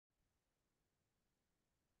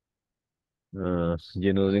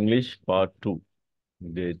General English Part 2,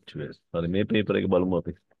 Day 12. Sorry, මේ paper එක බලමු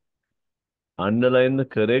අපි. Underline the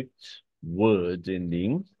correct words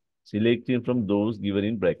ending selecting from those given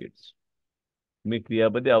in brackets. මේ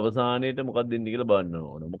ක්‍රියාපදයේ අවසානයේට මොකක්ද දෙන්නේ කියලා බලන්න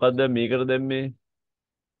ඕන. මොකක්ද දැන් මේකට දැම්මේ?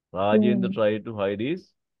 Too Rajendra many. tried to hide his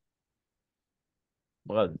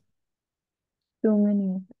මොකක්ද? Too many.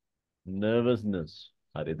 nervousness.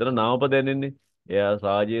 හරි. එතන නාමපදයක් නෙන්නේ. එයා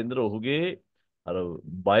රාජේන්ද්‍ර ඔහුගේ අර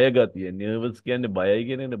බය ගතිය nervous කියන්නේ බයයි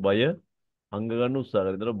කියන එකනේ බය අංග ගන්න උත්සාහ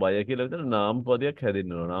කරනවා. එතන බය කියලා විතර නාමපදයක්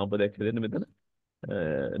හැදෙන්න ඕන. නාමපදයක් හැදෙන්න මෙතන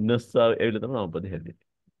නස්සා ඇවිල්ලා තමයි නාමපදය හැදෙන්නේ.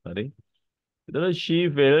 හරි. එතන she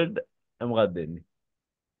felt මොකක්ද දෙන්නේ?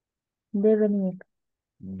 දෙවෙනි එක.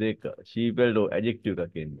 දෙක. she felt adjective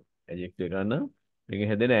එකක් එන්නේ. adjective එක ගන්න මේක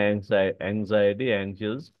හැදෙන anxiety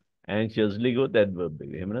anxious anxiously ගොත් adverb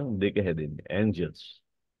එක. එහෙමනම් දෙක හැදෙන්නේ. anxious.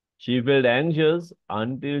 She felt anxious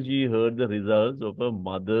until she heard the results of her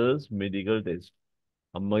mother's medical test.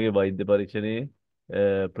 අම්මගේ වෛද්‍ය පරීක්ෂණයේ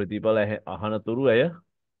ප්‍රතිඵල අහනතුරු ඇය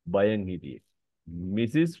බයෙන් හිටියේ.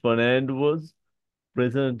 Mrs. Fernand was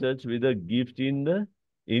presented with a gift in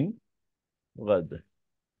මොකද්ද?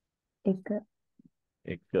 එක.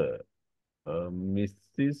 එක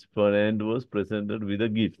Mrs. Fernand was presented with a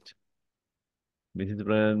gift. Mrs.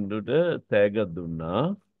 Fernandට තෑග්ගක්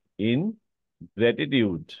දුන්නා in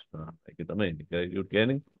gratitude. ඒක තමයි gratitude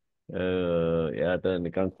කියන්නේ එයාට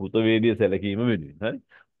නිකන් කෘතවේදිය සැලකීම වෙනුවෙන්. හරි.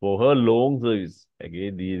 For her long service.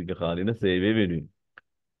 ඇගේ දීර්ඝකාලීන සේවය වෙනුවෙන්.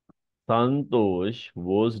 Santosh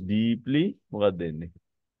was deeply මොකක්ද දෙන්නේ?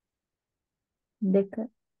 දෙක.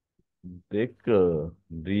 දෙක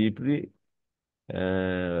deeply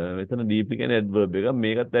මෙතන deeply කියන්නේ adverb එකක්.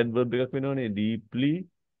 මේකත් adverb එකක් වෙනවනේ. deeply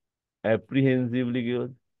apprehensively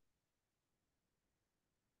කියොත්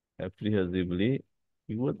apprehensively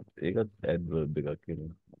කිව්වොත් ඒකත් adverb එකක්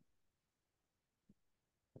වෙනවා.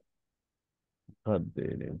 හරිද?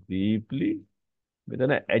 deeply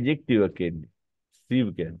මෙතන adjective එකක් එන්නේ.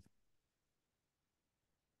 sieve කියන්නේ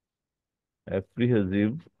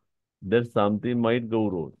apprehensive that something might go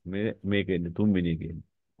wrong. මේක එන්නේ තුන්වෙනි එක එන්නේ.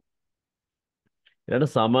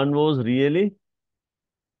 ඊළඟට someone was really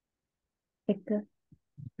එක.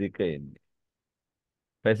 දෙක එන්නේ.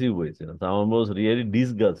 passive voice එනවා. someone was really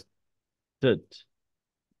disgusted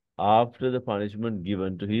after the punishment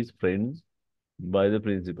given to his friends by the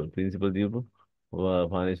principal. Principal දීපු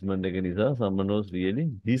punishment එක නිසා someone was really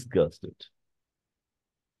disgusted.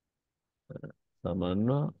 someone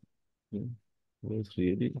was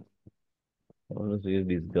really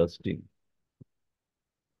disgusted.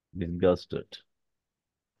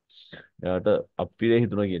 එයාට අපිරිය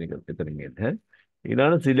හිතුණා කියන එක එතනින් එන්නේ ඈ.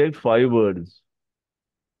 ඊළඟට select 5 words.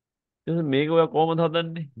 එහෙනම් මේක ඔයා කොහොමද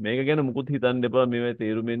හදන්නේ? මේක ගැන මුකුත් හිතන්න එපා. මේවා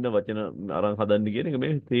තේරුම් වෙන්න වචන අරන් හදන්න කියන එක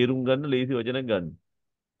මේ තේරුම් ගන්න ලේසි වචනක් ගන්න.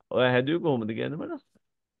 ඔයා හැදුවේ කොහොමද කියන්නේ මට?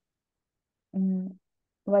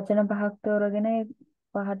 වචන පහක් තෝරගෙන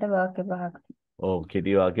පහට වාක්‍ය පහක්. ඔව්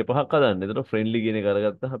කෙටි වාක්‍ය පහක් හදන්න. එතකොට friendly කියන එක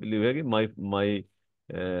අරගත්තා අපි ලියුවේ my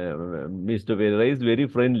Mr. Pereira is very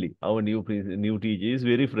friendly. Our new teacher is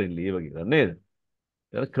very friendly. ඒ වගේ කරන්නේ නේද?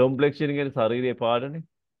 ඊට complexion කියන්නේ ශරීරයේ පාඩනේ.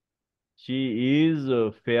 She is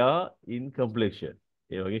fair in complexion.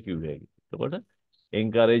 ඒ වගේ කිව්වේ හැකි. එතකොට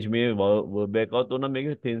encourage මේ verb එකක් આવත් උනනම්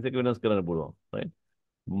මේක tense එක වෙනස් කරන්න පුළුවන්. right?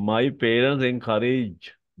 My parents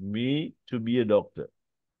encourage me to be a doctor.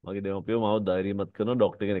 මගේ දෙමව්පියෝ මාව ධෛර්යමත් කරන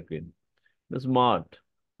ડોක්ටර් කෙනෙක් වෙන්න. The smart.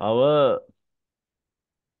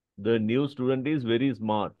 The new student is very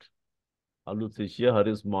smart. අලුත් ශිෂ්‍යයා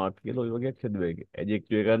හරි smart කියලා ඔය වගේක් හදුවා ඒක.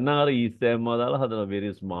 adjective එක ගන්න අර is සෑම දාලා හදනවා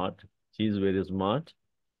very smart. She is very smart.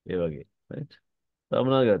 ඒ වගේ. right?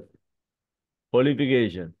 තමනාගත්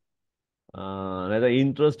qualification. නැත්නම්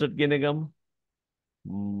interested කියන එකම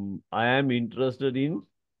I am interested in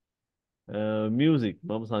music.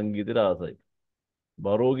 මම සංගීතයට ආසයි.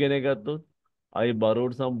 borrow කියන එක ගත්තොත් I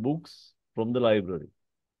borrowed some books from the library.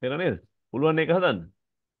 තේරෙනවද නේද? පුළුවන් ඒක හදන්න.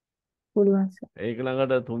 පුළුවන් සර්. ඒක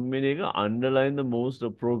ළඟට තුන්වෙනි එක underline the most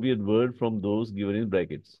appropriate word from those given in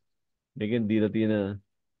brackets. මේකෙන් දීලා තියෙන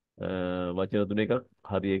වචන තුන එකක්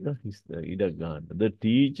හරි එක ඉඩක් ගන්න. The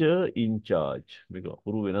teacher in charge. මේක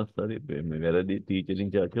අකුරු වෙනස් හරි මේ වැරදි teacher in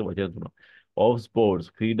charge කියලා වචන තුනක්. Of sports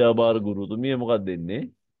ක්‍රීඩා භාර ගුරුතුමිය මොකක්ද දෙන්නේ?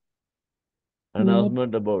 Made.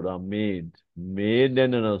 announcement about made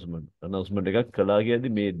an announcement එකක් කළා කියද්දි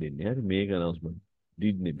made දෙන්නේ. හරි මේක announcement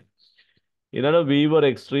did නෙමෙයි. ඊළඟ we were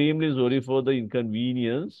extremely sorry for the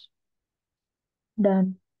inconvenience done.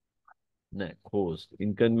 නෑ caused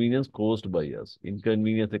inconvenience caused by us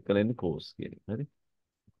inconvenience එක්කලා එන්නේ cause කියන එක. හරි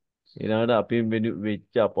ඊළඟට අපි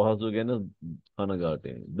වෙච්ච අපහසුව ගැන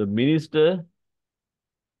කනගාටුයි. The minister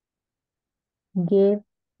gave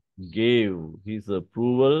gave his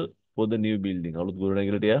approval for the new building. අලුත්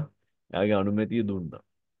ගොඩනැගිල්ලට එයාගේ අනුමැතිය දුන්නා.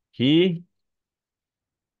 He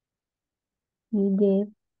He gave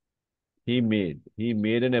he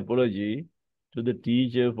made an apology to the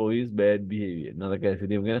teacher for his bad behavior. නරක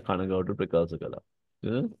ඇසිරීම ගැන කනගාටු ප්‍රකාශ කළා.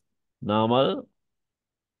 Namal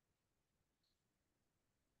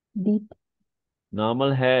did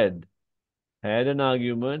Namal had an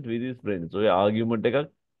argument with his friends. ඔය argument එකක්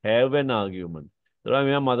have an argument. ඒතර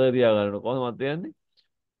මෙයා මතක තියාගන්න කොහොමද මතක යන්නේ?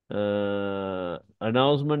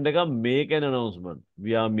 announcement එක make an announcement.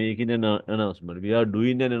 We are making an announcement. We are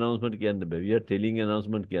doing an announcement කියන්න බෑ. We are telling an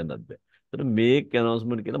announcement කියන්නත් බෑ. ඒතර make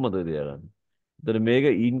announcement කියලා මතක තියාගන්න. ඒතර මේක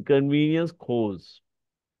inconvenience cause.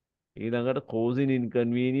 ඊළඟට causing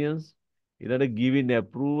inconvenience. ඊළඟට giving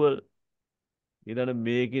approval. ඊළඟට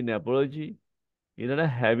making apology.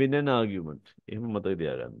 ඊළඟට having an argument. එහෙම මතක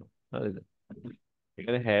තියාගන්න. හරිද? ඒ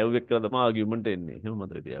කියන්නේ have එක කියලා තමයි argument එන්නේ. එහෙම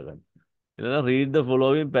මතක තියාගන්න. ඊළඟට read the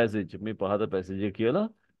following passage. මේ පහත passage එක කියලා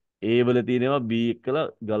A වල තියෙනවා B එක්කලා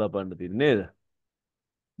ගලපන්න තියෙන්නේ නේද?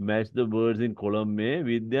 Match the words in column A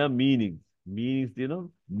with their meanings. Meanings තියෙනවා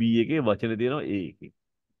B එකේ වචන තියෙනවා A එකේ.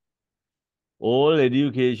 All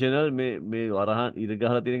educational මේ වරහන් ඉර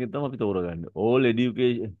ගහලා තියෙන එක තමයි අපි තෝරගන්නේ. All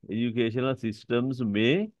educational systems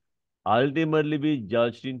may ultimately be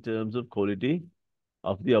judged in terms of quality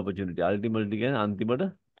of the opportunity. Ultimately කියන්නේ අන්තිමට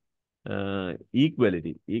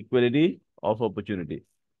equality of opportunity.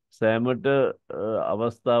 සෑමට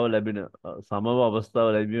අවස්ථාව ලැබෙන සමව අවස්ථාව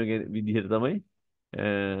ලැබීම විදිහට තමයි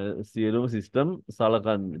සියලුම සිස්ටම්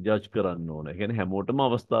සලකන්න ජජ් කරන්න ඕන. ඒ කියන්නේ හැමෝටම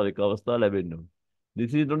එක අවස්ථාව ලැබෙන්න ඕන.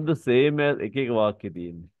 This is not the same as එක වාක්‍ය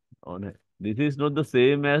තියෙන්නේ. ඕන. This is not the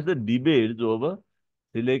same as the debates over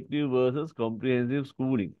selective versus comprehensive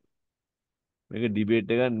schooling. මේක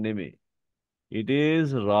ඩිබේට් එකක් නෙමෙයි. It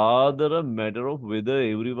is rather a matter of whether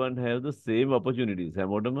everyone has the same opportunities.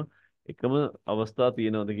 හැමෝටම එකම අවස්ථා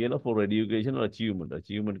තියෙනවද කියලා for educational achievement.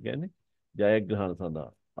 Achievement කියන්නේ ජයග්‍රහණ සඳහා.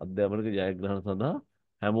 අධ්‍යාපනික ජයග්‍රහණ සඳහා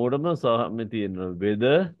හැමෝටම සාමය තියෙනවා.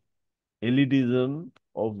 Whether elitism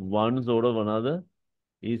of one sort of another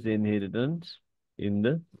is inherent in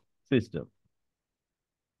the system.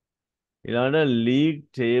 ඊළඟට league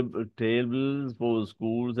tables for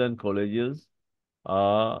schools and colleges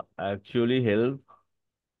are actually held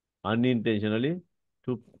unintentionally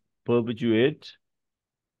to perpetuate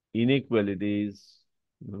inequalities.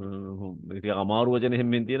 මේක අමාරු වචන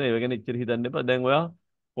හැමෙන් තියෙන ඒව ගැන ඉච්චර හිතන්න එපා. දැන් ඔයා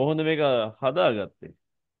කොහොමද මේක හදාගත්තේ?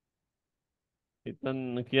 හිතන්න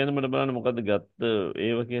කියන්න මට බලන්න මොකද්ද ගත්ත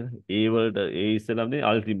ඒව කියන ඒ වලට ඒ ඉස්සෙල්ලාමනේ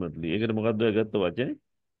ultimately. ඒකට මොකද්ද ඔය ගත්ත වචනේ?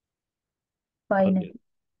 finally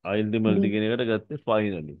ultimately D කියන එකට ගත්තේ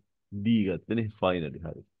finally. D ගත්තනේ finally.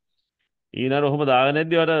 හරි. ඊනර ඔහොම දාගෙන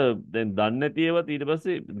යද්දි අර දැන් දන්නේ නැති ඒවත් ඊට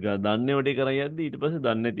පස්සේ දන්නේ වටේ කරන් යද්දි ඊට පස්සේ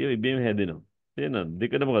දන්නේ නැති ඒවා ඉබේම හැදෙනවා. තේරෙනවද?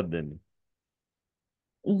 දෙකට මොකක්ද දැන්නේ?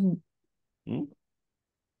 E හ්ම්?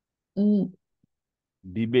 E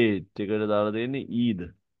ඩිබේට් එකට දාලා දෙන්නේ ඊද?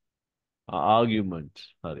 ආගියුමන්ට්.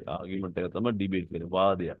 හරි. ආගියුමන්ට් එක තමයි ඩිබේට් කියන්නේ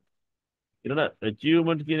වාදයක්. ඊළඟ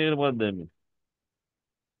අචීව්මන්ට් කියන එකට මොකක්ද දැම්මේ?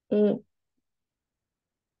 A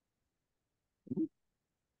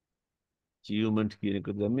අචීව්මන්ට් කියන එක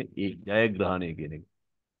දැම්මේ ඒ ජයග්‍රහණය කියන එක.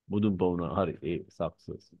 මුදුන් පවුනා. හරි. ඒ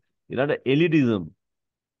සක්සස්. ඊළඟ එලිටිසම්.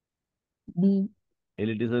 D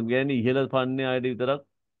එලිටිසම් කියන්නේ ඉහළ පන්නේ අයට විතරක්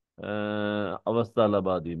අවස්ථා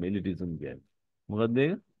ලබා දීම එලිටිසම් කියන්නේ. මොකක්ද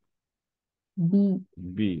ඒක? B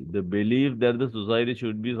B. The belief that the society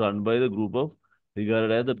should be run by the group of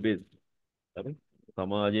regarded as the best. හරි.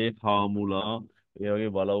 සමාජයේ හාමුලා ඒ වගේ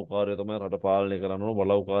බලව්කාරයෝ තමයි රට පාලනය කරන්න ඕන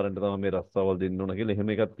බලව්කාරයන්ට තමයි මේ රස්සාවල් දෙන්න ඕන කියලා එහෙම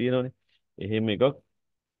එකක් තියෙනවනේ. එහෙම එකක්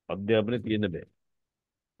අධ්‍යාපනයේ තියෙන්න බෑ.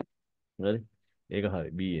 හරි. ඒක හරි.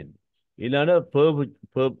 B එන්නේ. ඊළඟට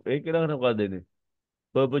ඒක ඊළඟට මොකක්ද දෙන්නේ?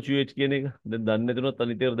 perpetuate කියන එක දැන් දන්නේ නැතුනොත්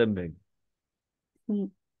අනිතේර දැන් බෑ. C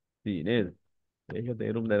C නේද? ඒක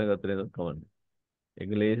තේරුම් දැනගත්තේ නැත්නම් කවන්නේ. ඒක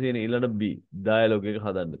ලේසියෙන් ඊළඟට B ඩයලොග් එක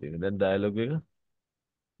හදන්න තියෙනවා. දැන් ඩයලොග්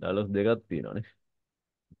දෙකක් තියෙනවානේ.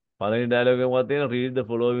 පළවෙනි ඩයලොග් එක මොකක්ද තියෙනවා? Read the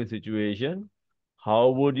following situation. How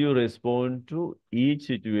would you respond to each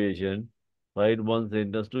situation? Write one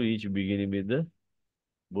sentence to each beginning with the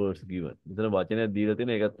words given. මෙතන වචනයක් දීලා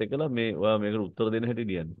තියෙන එකත් එක්කලා මේ ඔයා මේකට උත්තර දෙන්න හැටි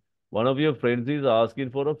ලියන්න. One of your friends is asking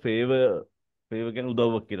for a favor. Favor කියන්නේ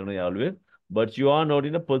උදව්වක් කියනවා යාළුවෙක්. But you are not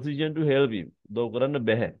in a position to help him. උදව් කරන්න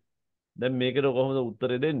බෑ. දැන් මේකට කොහොමද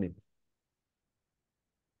උත්තරේ දෙන්නේ?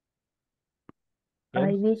 I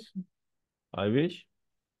කියන්නේ wish I wish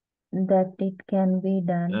that it can be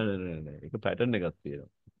done. නෑ. ඒක පැටර්න් එකක්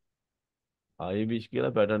තියෙනවා. I wish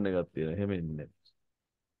කියලා පැටර්න් එකක් තියෙනවා. එහෙම එන්නේ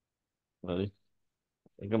නැහැ. හරි.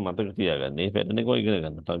 ඒක මතක තියාගන්න. මේ පැටර්න් එක ඉගෙන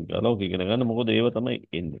ගන්න. ටක් ගාලා ඔක ඉගෙන ගන්න. මොකද ඒව තමයි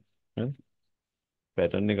එන්නේ. හරි.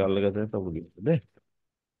 පැටර්න් එක අල්ලගත්තේ නැත්නම් ඔක නේ.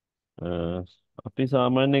 අපි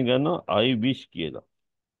සාමාන්‍යයෙන් ගන්නවා I wish කියලා.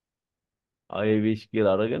 I wish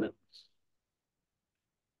කියලා අරගෙන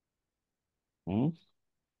හ්ම්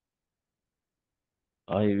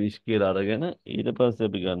I wish කියලා අරගෙන ඊට පස්සේ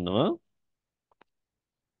අපි ගන්නවා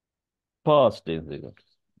past tense එක.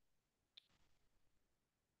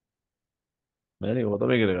 මම ඒක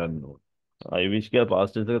තමයි ඉගෙන ගන්න ඕනේ. I wish කියලා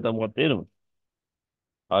past tense එක තමයි මොකක්ද තේරුම?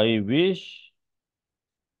 I wish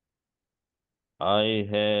I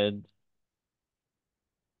had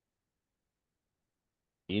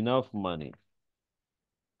enough money.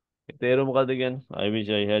 තේරුම මොකද්ද කියන්නේ? I wish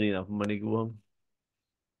I had enough money කිව්වම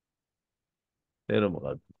තේරුම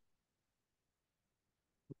මොකද්ද?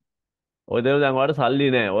 ඔය දේවල් දැන් ඔයාලට සල්ලි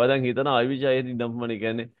නැහැ. ඔයා දැන් හිතන I wish I had enough money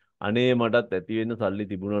කියන්නේ අනේ මටත් ඇති වෙන්න සල්ලි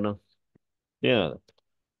තිබුණා නම්. කියනද?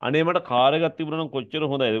 අනේ මට කාර් එකක් තිබුණා නම් කොච්චර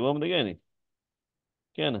හොඳයිද කොහොමද කියන්නේ?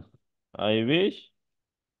 කියන. I wish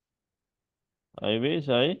I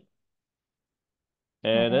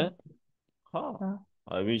had a had car. a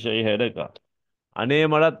I wish I had a car. අනේ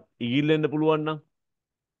මටත් ඉගිල්ලෙන්න පුළුවන් නම්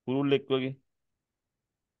කුරුල්ලෙක් වගේ.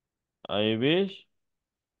 I wish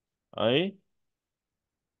I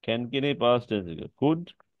can කියන past tense එක. Could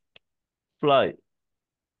fly.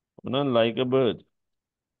 උනන් like a bird.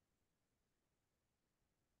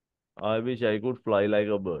 I wish I could fly like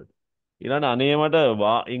a bird. ඊළඟ අනේ මට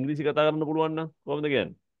ඉංග්‍රීසි කතා කරන්න පුළුවන් නම් කොහොමද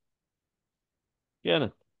කියන්නේ? කියන.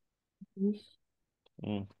 wish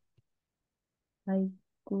hmm I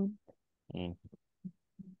could hmm.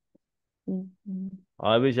 speak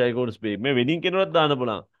I wish I could speak. මේ වෙඩින් කෙනෙකුට දාන්න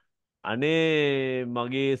පුළුවන්. අනේ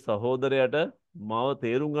මගේ සහෝදරයට මාව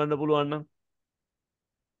තේරුම් ගන්න පුළුවන් නම්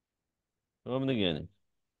කොහොමද කියන්නේ?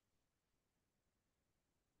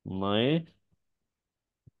 My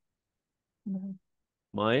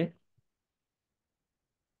my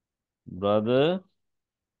brother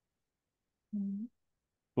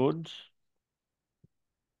could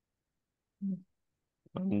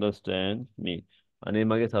understand me. අනේ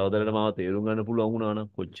මගේ සහෝදරයට මාව තේරුම් ගන්න පුළුවන් වුණා නම්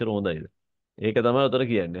කොච්චර හොඳයිද? ඒක තමයි උතන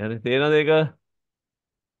කියන්නේ. හරි තේරෙනවද ඒක?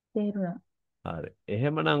 තේරුණා. හරි.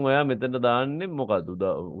 එහෙමනම් ඔයා මෙතනට දාන්නේ මොකද්ද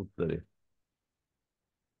උත්තරේ?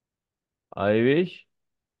 I wish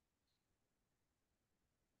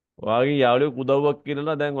ඔයාගේ යාළුවෙක් උදව්වක්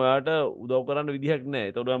කියනවා දැන් ඔයාට උදව් කරන්න විදිහක් නැහැ.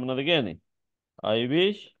 ඒතකොට ඔයා මොනවද කියන්නේ? I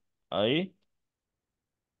wish I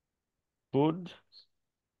could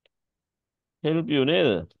help you නේද?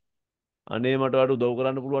 අනේ මට ඔයාට උදව්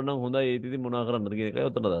කරන්න පුළුවන් නම් හොඳයි. ඒත් ඉතින් මොනවා කරන්නද කියන එකයි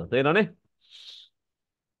උතන දාන්න. තේරෙනවනේ?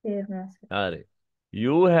 තේරුණා සර්. හරි.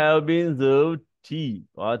 You have been served tea.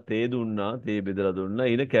 ඔයා තේ දුන්නා, තේ බෙදලා දුන්නා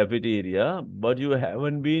in a cafeteria, but you have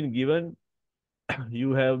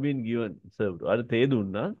been given served. ඔයාට තේ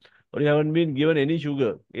දුන්නා, but you haven't been given any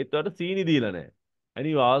sugar. ඒත් ඔයාට සීනි දීලා නැහැ. And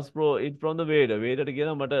you asked for it from the waiter. waiter ට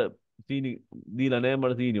කියනවා මට සීනි දීලා නැහැ,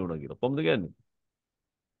 මට සීනි ඕන කියලා. කොහොමද කියන්නේ?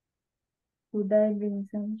 Could I bring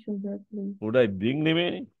some sugar please? Would I bring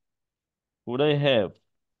නෙමෙයිනේ. Would I have?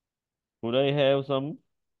 Would I have some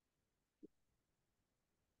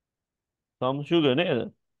sugar නේද?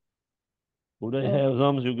 Would I ඔව්. have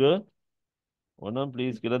some sugar? ඕනම්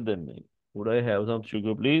ප්ලීස් කියලා දෙන්නේ. Would I have some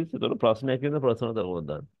sugar please? ඒතකොට ප්‍රශ්නයක් ඉදලා ප්‍රශ්න තවද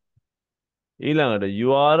දාන්න. ඊළඟට you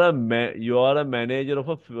are a manager of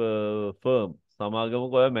a firm.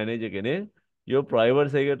 සමාගමක ඔය මැනේජර් කෙනෙක්. Your private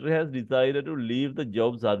secretary has decided to leave the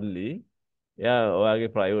job suddenly. එයා ඔයාගේ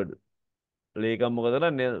private ලේකම් මොකද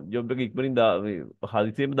කරන්නේ? ජොබ් එක ඉක්මනින්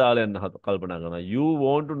හදිසියෙම දාලා යන්න කල්පනා කරනවා. You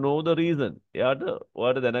want to know the reason.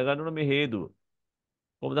 ඔයාට දැනගන්න ඕන මේ හේතුව.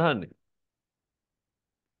 කොහොමද අහන්නේ?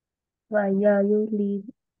 Why are you leave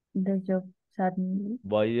the job suddenly?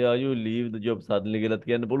 Why are you leave the job suddenly කියලාත්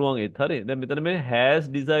කියන්න පුළුවන් ඒත් හරි. දැන් මෙතන මේ has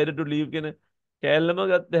decided to leave කියන කෑල්ලම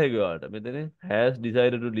ගත්ත හැකි ඔයාලට. මෙතන has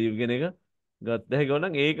decided to leave කියන එක ගත්ත හැකි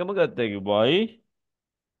වුණා නම් ඒකම ගත්ත හැකි. Why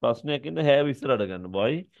ප්‍රශ්නයක් ඉන්න have ඉස්සරහට ගන්න.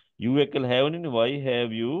 Why you එකල have නේ. Why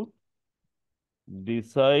have you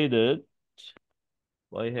decided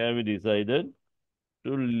why have you decided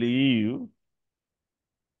to leave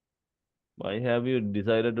why have you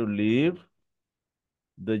decided to leave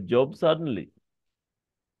the job suddenly?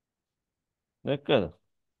 දැක්කද?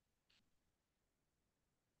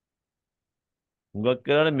 හුඟක්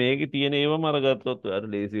කරලා මේකේ තියෙන ඒවම අරගත්තොත්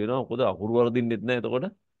ඔයාලට ලේසි වෙනවා. මොකද අකුරු වර්ධින්නෙත් නැහැ එතකොට.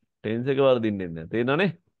 ටෙන්ස් එක වර්ධින්නෙත් නැහැ. තේරෙනවනේ?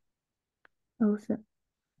 ඔව් sir.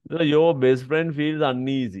 Your best friend feels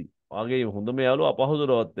uneasy. ඔයාගේ හොඳම යාළුවා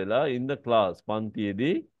අපහසුතාවත් වෙලා in the class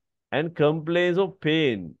පන්තියේදී and complains of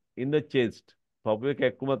pain in the chest. පපුවේ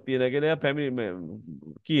කැක්කුමක් තියෙන කෙනා එයා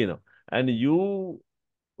කියනවා. And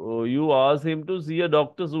you ask him to see a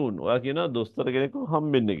doctor soon. ඔයා කියනවා දොස්තර කෙනෙක්ව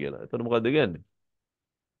හම්බෙන්න කියලා. එතකොට මොකද්ද කියන්නේ?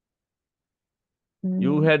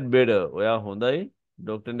 You Mm, had better. ඔයා හොඳයි.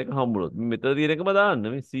 ඩොක්ටර් එක හම්බුනොත් මෙතන තියෙන එකම දාන්න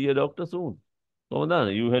මේ see a doctor soon. කොහොමද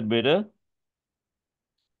දාන්නේ? You had better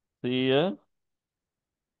see a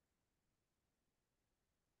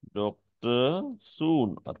doctor soon.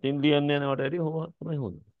 අතින් ලියන්න යනවට වැඩිය හොම තමයි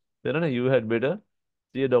හොඳ. තේරෙනවද? You had better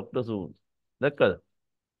see a doctor soon. දැක්කද? ඔව්.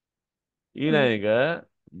 ඊළඟ එක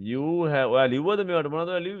you have ඔයා ලිව්වද මේවට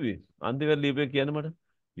මොනවද ඔයා ලිව්වේ? අන්තිමට ලියපේ කියන්න මට.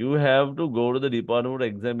 You have to go to the Department of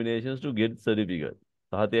Examinations to get certificate.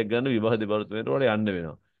 සහතියක් ගන්න විභාග දෙපාර්තමේන්තුවට වල යන්න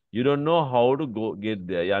වෙනවා. You don't know how to go get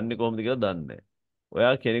there. යන්නේ කොහොමද කියලා දන්නේ නැහැ.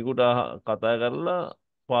 ඔයා කෙනෙකුට කතා කරලා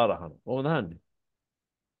පාර අහනවා. කොහොමද අහන්නේ?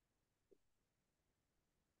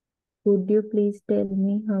 Could you please tell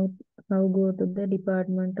me how go to the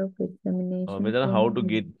Department of Examination මෙතන how to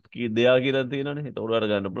කොහොමද? get දෙයා කියලා තියෙනවනේ. ඒතකොට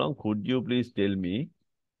ඔයාලට ගන්න පුළුවන් could you please tell me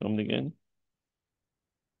කොහොමද කියන්නේ?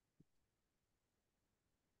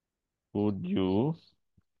 Could you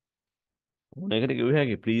මොන එකට කිව්ව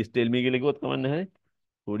හැකි? Please tell me කියලා කිව්වොත් කමක් නැහැ.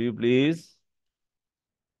 Could you please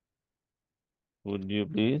Could you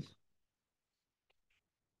please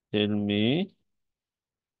tell me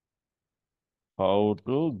how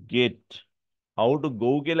to get how to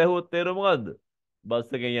go කියලා ඇහුවොත් තේරුම මොකද්ද? බස්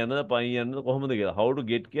එකෙන් යන්නද පයින් යන්නද කොහොමද කියලා. How to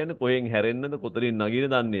get කියන්නේ කොහෙන් හැරෙන්නද කොතනින්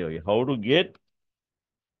නගින්න දන්නේ වගේ. How to get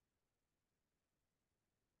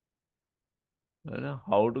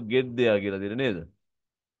how to get there කියලා දෙන නේද?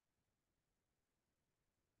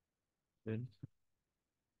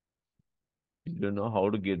 You don't know how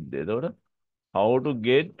to get there. එතකොට how to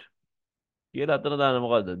get කියලා අතන දාන්න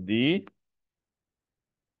මොකද්ද?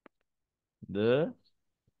 The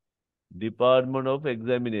Department of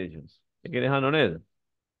Examinations. ඒකනේ අහනව නේද?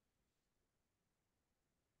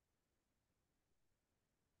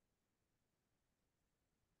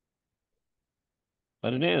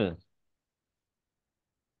 හරි නේද?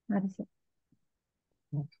 හරි සර්.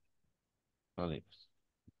 හරි.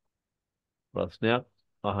 ප්‍රශ්නයක්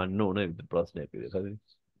අහන්න ඕනේ ප්‍රශ්නයක් විදිහට. හරි.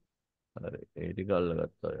 හරි. ඒ ටික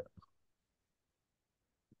අල්ලගත්තා.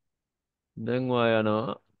 දැන් ඔයා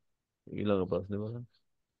යනවා ඊළඟ ප්‍රශ්නේ බලන්න.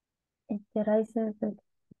 එච්චරයි සර්.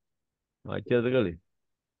 ආච්චිද කලේ?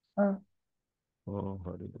 ඔව්. ඔව්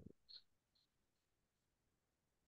හරි.